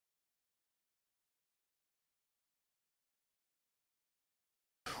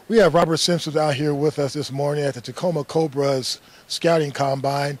We have Robert Simpson out here with us this morning at the Tacoma Cobras scouting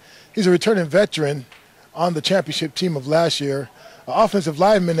combine. He's a returning veteran on the championship team of last year, an offensive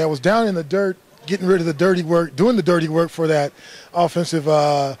lineman that was down in the dirt, getting rid of the dirty work, doing the dirty work for that offensive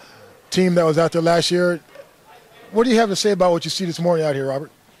team that was out there last year. What do you have to say about what you see this morning out here,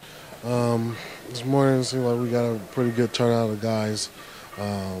 Robert? This morning it seemed like we got a pretty good turnout of guys.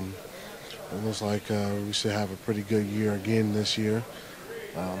 It looks like we should have a pretty good year again this year.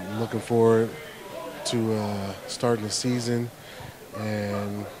 Looking forward to starting the season,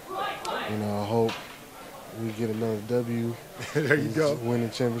 and I hope we get another W. There you go. Win the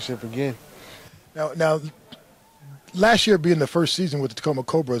championship again. Now, last year being the first season with the Tacoma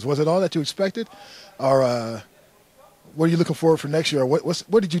Cobras, was it all that you expected, or what are you looking forward for next year? Or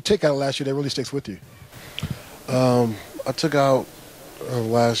what did you take out of last year that really sticks with you? I took out of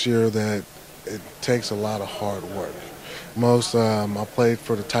last year that it takes a lot of hard work. I played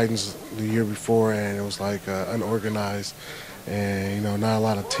for the Titans the year before, and it was like unorganized and not a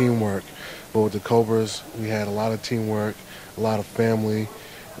lot of teamwork. But with the Cobras, we had a lot of teamwork, a lot of family,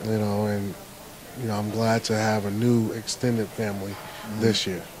 and I'm glad to have a new extended family this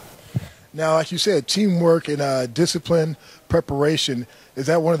year. Now, like you said, teamwork and discipline, preparation, is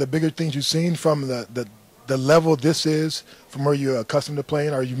that one of the bigger things you've seen from the level this is from where you're accustomed to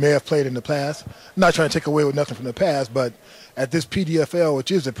playing, or you may have played in the past? I'm not trying to take away with nothing from the past, but at this PDFL,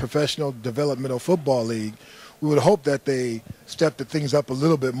 which is a professional developmental football league, we would hope that they step the things up a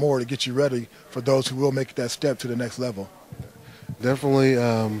little bit more to get you ready for those who will make that step to the next level. Definitely.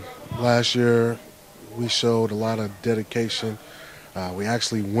 Last year, we showed a lot of dedication. We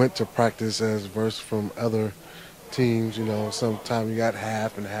actually went to practice as versus from other teams. Sometimes you got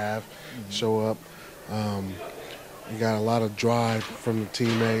half and half show up. You got a lot of drive from the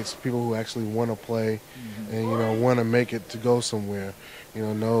teammates, people who actually want to play and want to make it to go somewhere.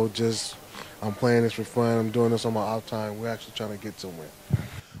 No just I'm playing this for fun, I'm doing this on my off time. We're actually trying to get somewhere.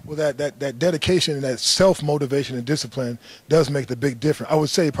 Well, that dedication and that self-motivation and discipline does make the big difference. I would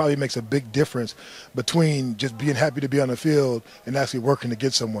say it probably makes a big difference between just being happy to be on the field and actually working to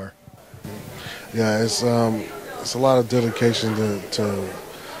get somewhere. Yeah, it's a lot of dedication to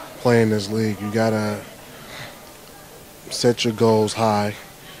play in this league. You gotta set your goals high,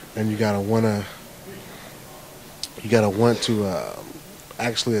 and you gotta want to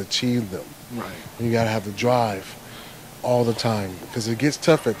actually achieve them. Right. You gotta have the drive all the time, because it gets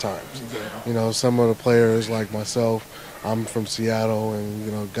tough at times. Exactly. Some of the players like myself, I'm from Seattle,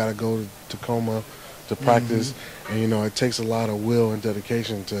 and gotta go to Tacoma to practice, and it takes a lot of will and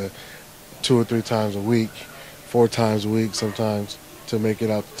dedication to 2 or 3 times a week, 4 times a week sometimes, to make it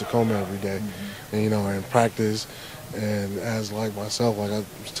out to Tacoma every day, and practice. And as like myself, like I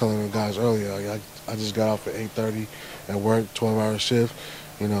was telling the guys earlier, I just got off at 8:30 at work, 12-hour shift.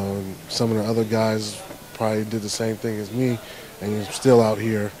 And some of the other guys probably did the same thing as me, and you're still out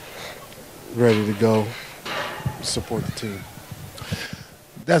here ready to go support the team.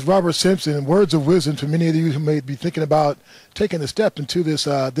 That's Robert Simpson. Words of wisdom to many of you who may be thinking about taking a step into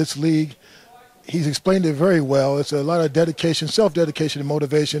this league. He's explained it very well. It's a lot of dedication, self-dedication and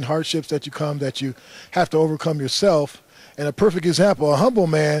motivation, hardships that you have to overcome yourself. And a perfect example, a humble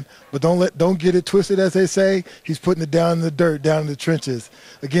man, but don't get it twisted, as they say. He's putting it down in the dirt, down in the trenches.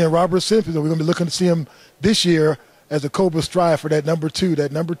 Again, Robert Simpson, we're going to be looking to see him this year as the Cobras strive for that number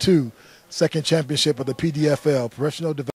two second championship of the PDFL, Professional Development.